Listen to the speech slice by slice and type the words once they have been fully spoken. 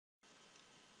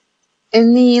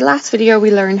In the last video,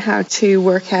 we learned how to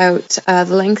work out the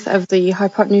length of the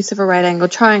hypotenuse of a right angle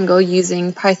triangle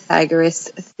using Pythagoras'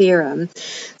 theorem.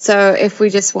 So if we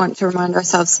just want to remind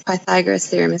ourselves, Pythagoras'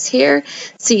 theorem is here.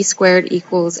 C squared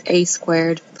equals A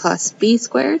squared plus B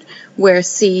squared, where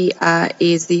C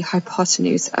is the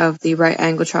hypotenuse of the right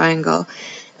angle triangle.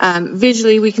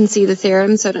 Visually, we can see the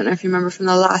theorem, so I don't know if you remember from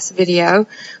the last video,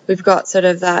 we've got sort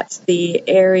of that the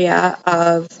area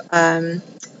of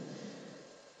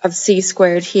C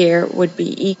squared here would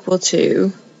be equal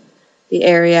to the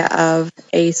area of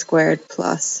A squared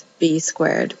plus B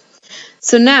squared.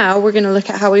 So now we're going to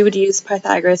look at how we would use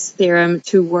Pythagoras' theorem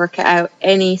to work out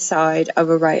any side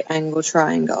of a right angle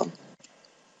triangle.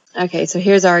 Okay, so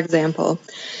here's our example.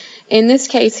 In this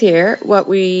case here, what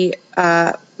we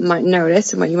might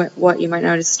notice, and what you might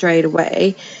notice straight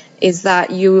away, is that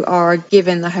you are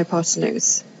given the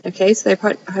hypotenuse. Okay, so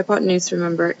the hypotenuse,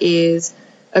 remember, is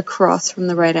across from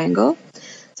the right angle.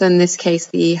 So in this case,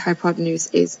 the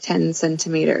hypotenuse is 10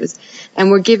 centimeters. And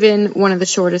we're given one of the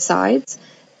shorter sides,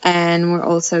 and we're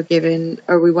also given,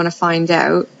 or we want to find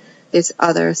out, this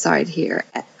other side here,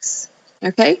 x.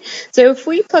 Okay, so if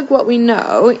we plug what we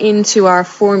know into our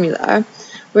formula,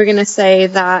 we're going to say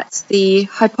that the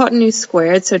hypotenuse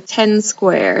squared, so 10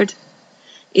 squared,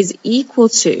 is equal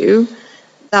to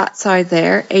that side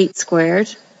there, 8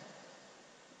 squared,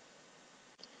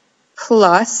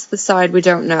 plus the side we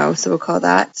don't know, so we'll call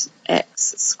that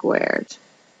x squared.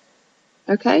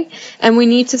 Okay, and we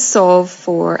need to solve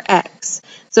for x.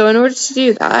 So in order to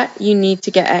do that, you need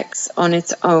to get x on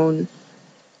its own.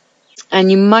 And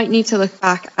you might need to look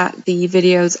back at the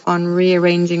videos on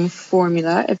rearranging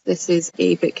formula if this is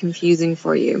a bit confusing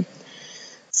for you.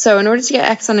 So in order to get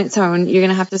x on its own, you're going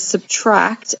to have to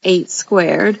subtract 8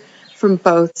 squared from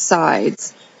both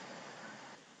sides.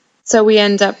 So we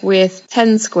end up with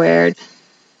 10 squared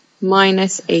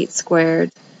minus 8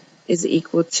 squared is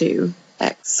equal to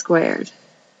x squared.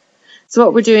 So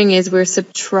what we're doing is we're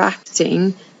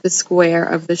subtracting the square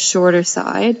of the shorter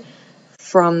side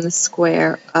from the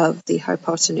square of the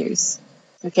hypotenuse.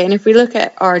 Okay, and if we look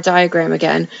at our diagram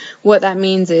again, what that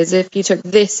means is if you took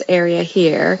this area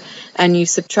here and you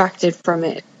subtracted from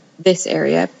it this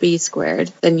area, b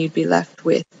squared, then you'd be left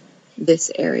with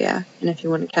this area. And if you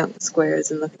want to count the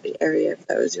squares and look at the area of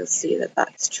those, you'll see that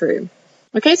that's true.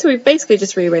 Okay, so we've basically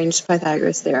just rearranged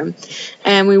Pythagoras' theorem,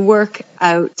 and we work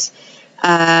out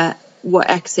what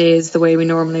x is the way we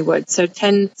normally would. So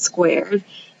 10 squared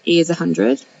is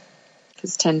 100,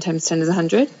 because 10 times 10 is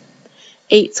 100.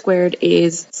 8 squared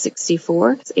is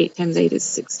 64, because 8 times 8 is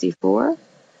 64,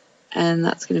 and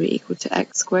that's going to be equal to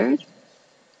x squared.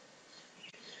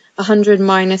 100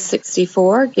 minus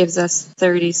 64 gives us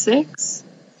 36.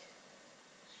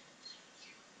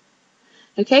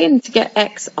 Okay, and to get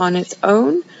x on its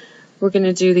own, we're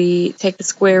going to take the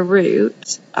square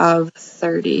root of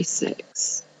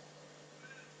 36.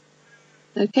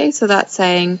 Okay, so that's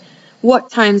saying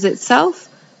what times itself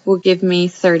will give me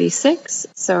 36.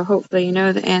 So hopefully you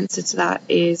know the answer to that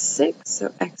is 6.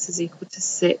 So x is equal to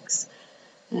 6.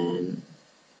 And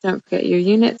don't forget your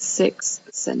units, 6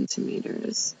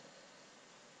 centimeters.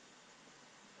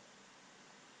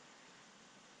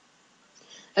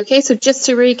 Okay, so just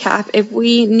to recap, if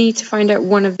we need to find out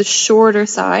one of the shorter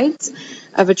sides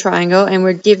of a triangle and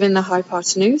we're given the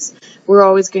hypotenuse, we're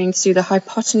always going to do the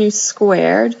hypotenuse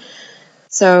squared.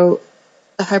 So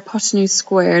the hypotenuse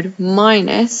squared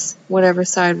minus whatever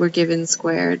side we're given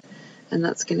squared, and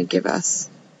that's going to give us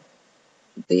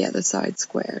the other side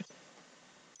squared.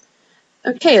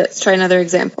 Okay, let's try another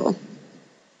example.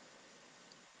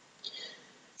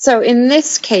 So in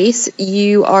this case,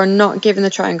 you are not given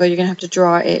the triangle, you're going to have to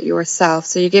draw it yourself.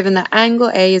 So you're given that angle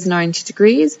A is 90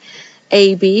 degrees,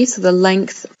 AB, so the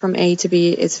length from A to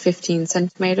B is 15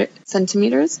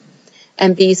 centimeters,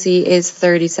 and BC is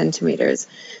 30 centimeters.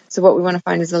 So what we want to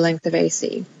find is the length of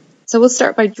AC. So we'll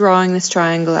start by drawing this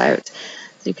triangle out.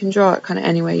 So you can draw it kind of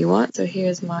any way you want. So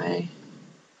here's my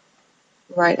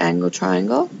right angle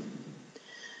triangle.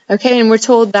 Okay, and we're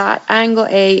told that angle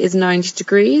A is 90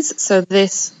 degrees, so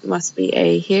this must be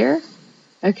A here.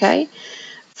 Okay,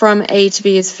 from A to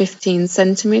B is 15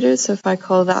 centimeters, so if I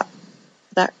call that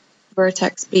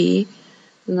vertex B,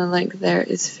 then the length there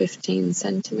is 15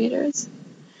 centimeters.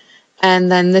 And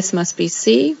then this must be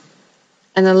C,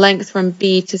 and the length from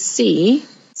B to C,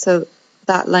 so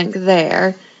that length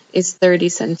there, is 30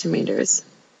 centimeters.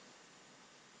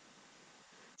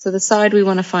 So the side we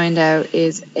want to find out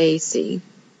is AC.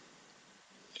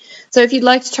 So if you'd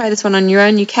like to try this one on your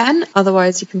own, you can.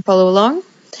 Otherwise, you can follow along.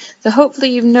 So hopefully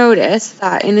you've noticed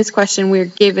that in this question, we're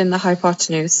given the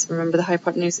hypotenuse. Remember, the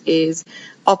hypotenuse is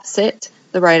opposite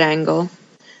the right angle.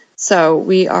 So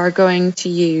we are going to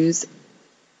use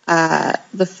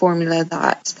the formula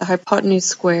that the hypotenuse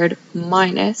squared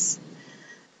minus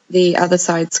the other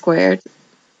side squared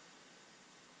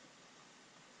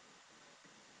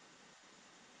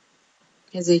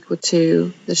is equal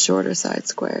to the shorter side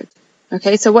squared.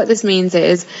 Okay, so what this means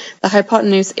is the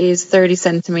hypotenuse is 30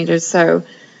 centimeters, so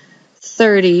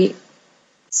 30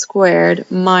 squared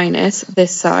minus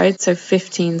this side, so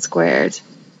 15 squared,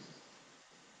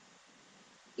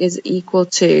 is equal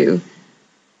to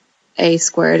a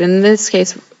squared. And in this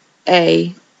case,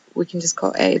 a, we can just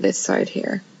call a this side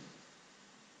here.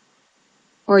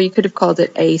 Or you could have called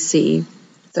it AC.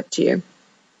 It's up to you.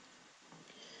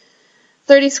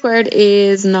 30 squared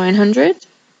is 900.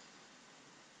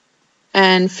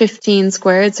 And 15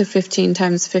 squared, so 15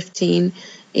 times 15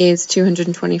 is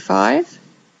 225.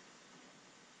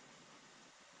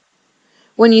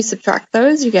 When you subtract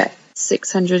those, you get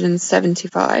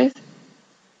 675.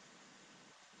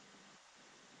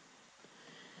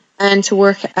 And to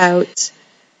work out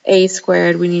a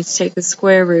squared, we need to take the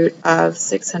square root of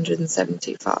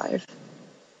 675.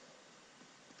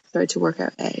 Sorry, to work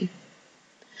out a.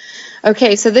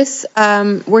 Okay, so this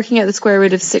working out the square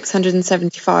root of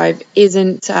 675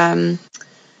 isn't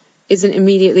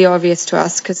immediately obvious to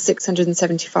us because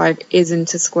 675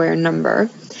 isn't a square number.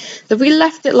 So if we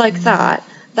left it like that,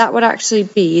 that would actually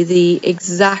be the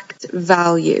exact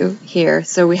value here.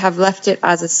 So we have left it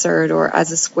as a surd or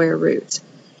as a square root.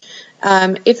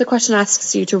 If the question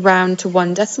asks you to round to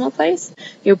one decimal place,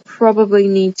 you'll probably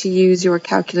need to use your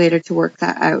calculator to work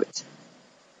that out.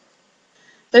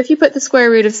 So if you put the square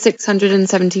root of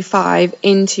 675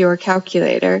 into your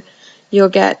calculator, you'll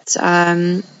get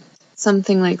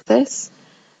something like this,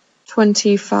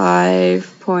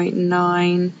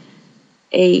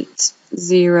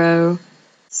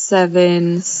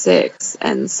 25.98076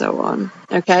 and so on.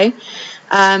 Okay,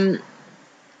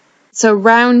 so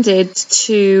rounded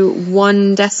to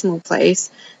one decimal place,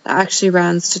 that actually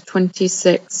rounds to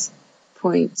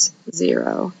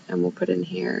 26.0, and we'll put in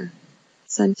here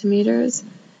centimeters,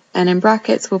 and in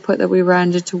brackets we'll put that we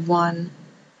rounded to one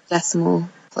decimal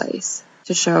place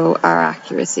to show our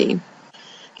accuracy.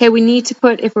 Okay, we need to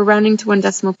put, if we're rounding to one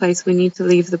decimal place, we need to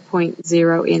leave the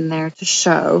 0.0 in there to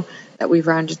show that we've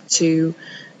rounded to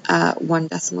one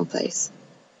decimal place.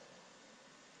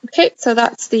 Okay, so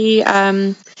that's the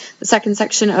second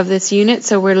section of this unit.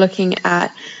 So we're looking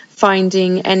at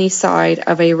finding any side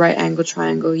of a right angle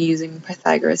triangle using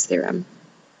Pythagoras' theorem.